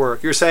redemptive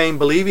work. You're saying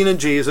believing in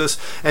Jesus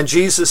and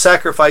Jesus'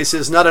 sacrifice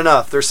is not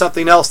enough. There's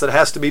something else that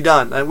has to be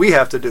done and we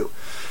have to do.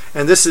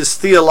 And this is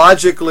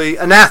theologically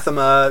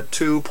anathema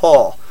to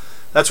Paul.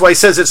 That's why he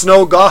says it's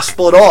no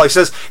gospel at all. He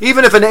says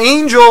even if an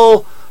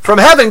angel from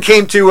heaven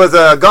came to you with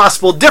a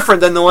gospel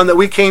different than the one that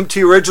we came to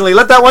you originally,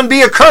 let that one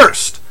be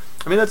accursed.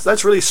 I mean,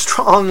 that's really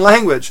strong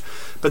language,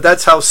 but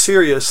that's how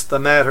serious the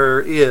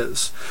matter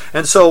is.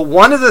 And so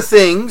one of the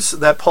things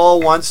that Paul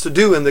wants to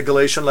do in the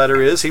Galatian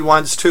letter is he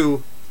wants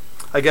to,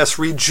 I guess,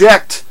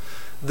 reject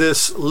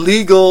this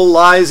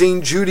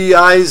legalizing,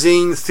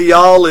 Judaizing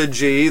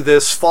theology,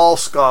 this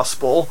false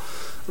gospel,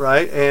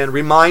 right, and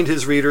remind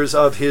his readers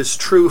of his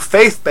true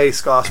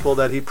faith-based gospel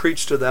that he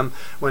preached to them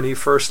when he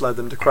first led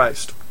them to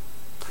Christ.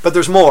 But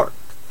there's more.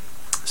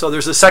 So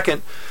there's a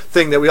second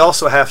thing that we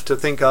also have to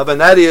think of,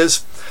 and that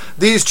is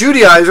these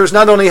Judaizers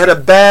not only had a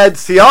bad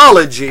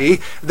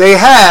theology, they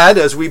had,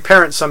 as we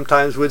parents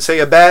sometimes would say,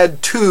 a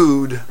bad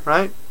tude,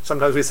 right?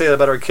 Sometimes we say that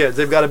about our kids.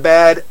 They've got a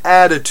bad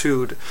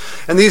attitude.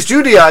 And these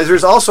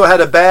Judaizers also had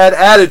a bad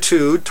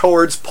attitude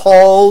towards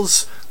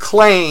Paul's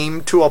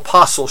claim to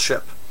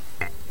apostleship.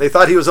 They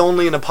thought he was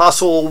only an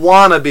apostle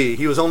wannabe.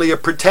 He was only a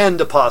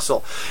pretend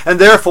apostle, and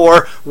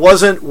therefore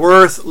wasn't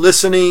worth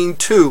listening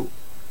to.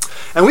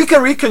 And we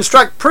can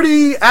reconstruct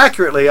pretty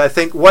accurately, I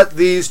think, what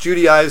these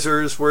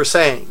Judaizers were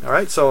saying. All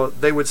right, so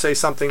they would say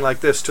something like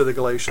this to the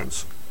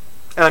Galatians.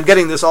 And I'm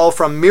getting this all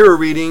from mirror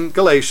reading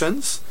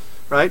Galatians,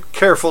 right,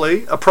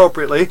 carefully,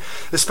 appropriately,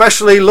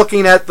 especially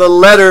looking at the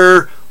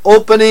letter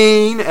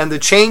opening and the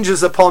changes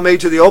that Paul made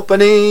to the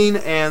opening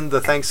and the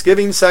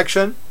Thanksgiving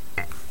section.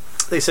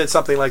 They said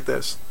something like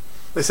this.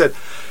 They said,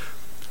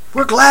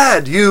 we're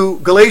glad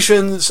you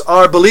Galatians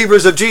are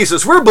believers of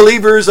Jesus. We're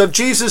believers of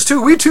Jesus too.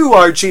 We too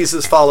are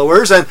Jesus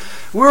followers, and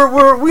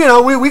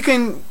we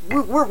can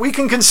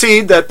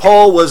concede that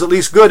Paul was at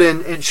least good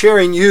in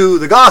sharing you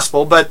the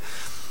gospel, but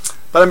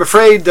I'm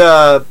afraid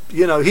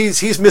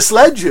he's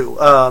misled you,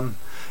 and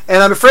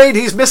I'm afraid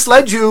he's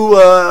misled you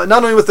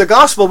not only with the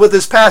gospel, but with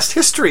his past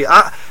history.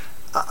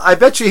 I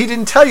bet you he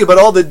didn't tell you about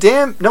all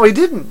the No, he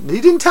didn't. He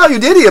didn't tell you,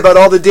 did he, about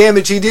all the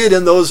damage he did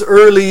in those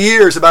early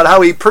years, about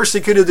how he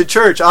persecuted the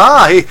church.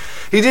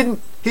 He didn't.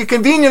 He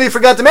conveniently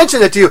forgot to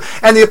mention it to you.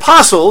 And the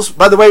apostles,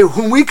 by the way,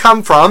 whom we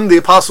come from, the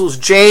apostles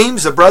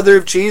James, the brother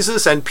of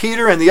Jesus, and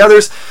Peter and the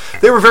others,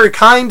 they were very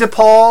kind to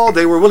Paul.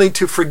 They were willing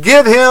to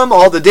forgive him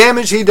all the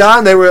damage he'd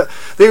done. They were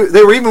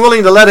even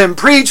willing to let him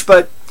preach,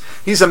 but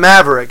he's a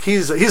maverick.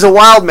 He's a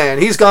wild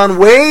man. He's gone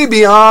way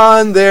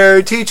beyond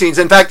their teachings.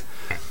 In fact,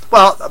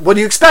 well, what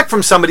do you expect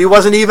from somebody who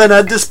wasn't even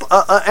an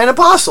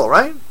apostle,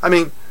 right? I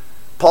mean,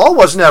 Paul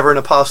was never an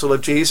apostle of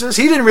Jesus.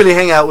 He didn't really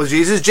hang out with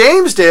Jesus.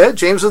 James did.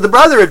 James was the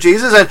brother of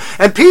Jesus,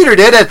 and Peter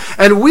did.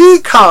 And we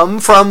come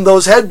from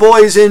those head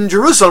boys in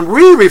Jerusalem.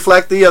 We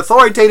reflect the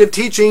authoritative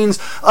teachings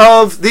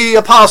of the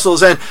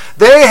apostles, and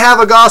they have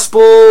a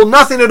gospel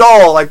nothing at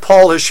all like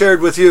Paul has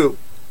shared with you,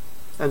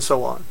 and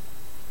so on.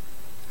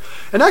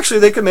 And actually,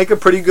 they can make a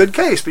pretty good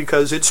case,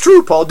 because it's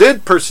true, Paul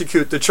did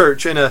persecute the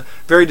church in a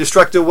very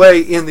destructive way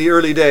in the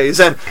early days,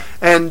 and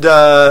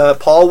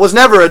Paul was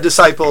never a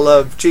disciple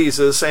of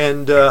Jesus,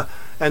 and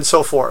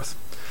so forth.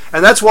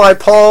 And that's why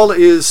Paul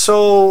is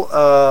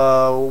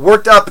so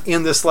worked up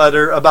in this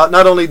letter about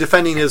not only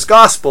defending his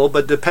gospel,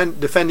 but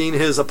defending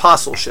his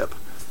apostleship.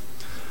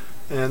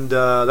 And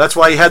that's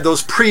why he had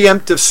those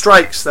preemptive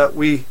strikes that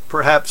we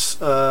perhaps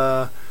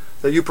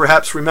that you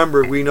perhaps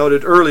remember we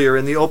noted earlier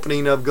in the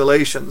opening of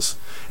Galatians.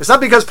 It's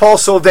not because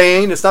Paul's so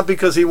vain. It's not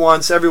because he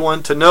wants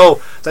everyone to know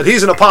that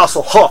he's an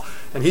apostle,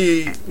 and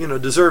he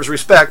deserves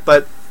respect,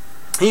 but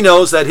he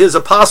knows that his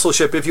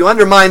apostleship, if you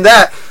undermine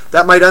that,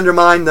 that might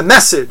undermine the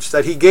message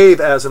that he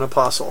gave as an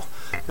apostle.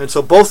 And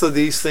so both of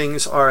these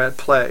things are at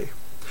play.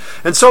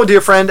 And so, dear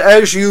friend,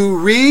 as you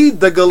read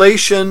the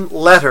Galatian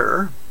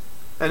letter,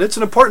 and it's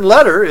an important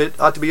letter, it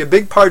ought to be a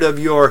big part of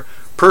your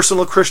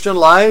personal Christian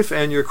life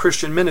and your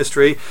Christian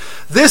ministry,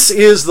 this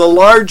is the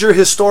larger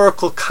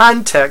historical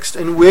context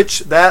in which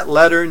that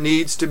letter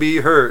needs to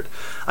be heard.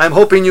 I'm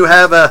hoping you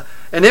have an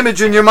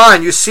image in your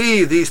mind. You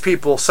see these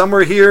people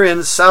somewhere here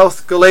in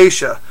South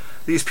Galatia,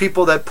 these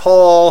people that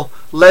Paul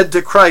led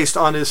to Christ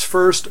on his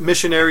first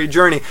missionary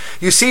journey.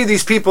 You see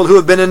these people who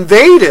have been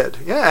invaded,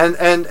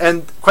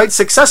 and quite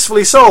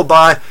successfully so,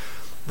 by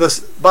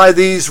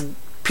these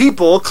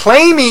people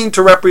claiming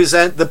to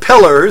represent the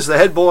pillars, the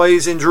head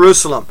boys in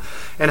Jerusalem,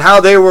 and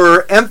how they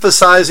were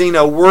emphasizing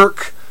a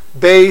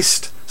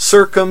work-based,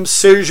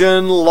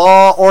 circumcision,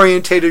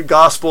 law-orientated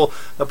gospel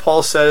that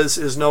Paul says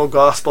is no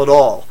gospel at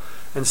all.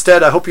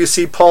 Instead, I hope you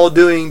see Paul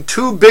doing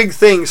two big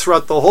things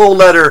throughout the whole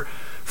letter.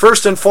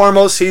 First and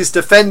foremost, he's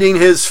defending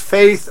his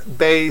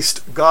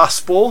faith-based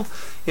gospel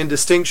in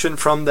distinction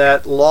from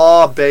that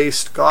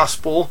law-based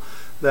gospel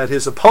that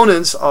his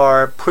opponents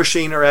are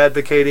pushing or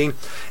advocating.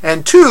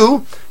 And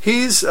two,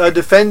 he's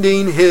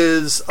defending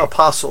his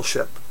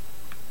apostleship.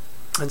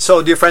 And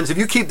so, dear friends, if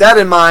you keep that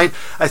in mind,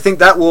 I think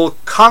that will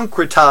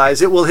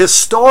concretize, it will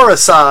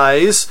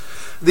historicize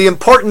the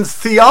important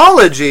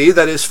theology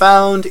that is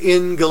found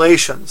in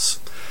Galatians.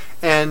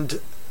 And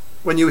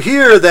when you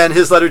hear then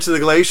his letter to the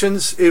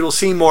Galatians, it will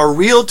seem more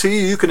real to you.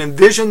 You can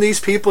envision these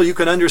people. You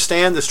can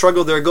understand the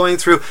struggle they're going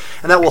through.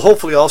 And that will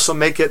hopefully also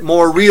make it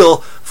more real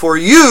for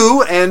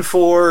you and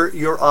for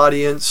your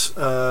audience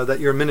that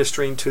you're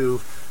ministering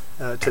to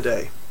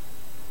today.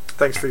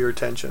 Thanks for your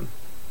attention.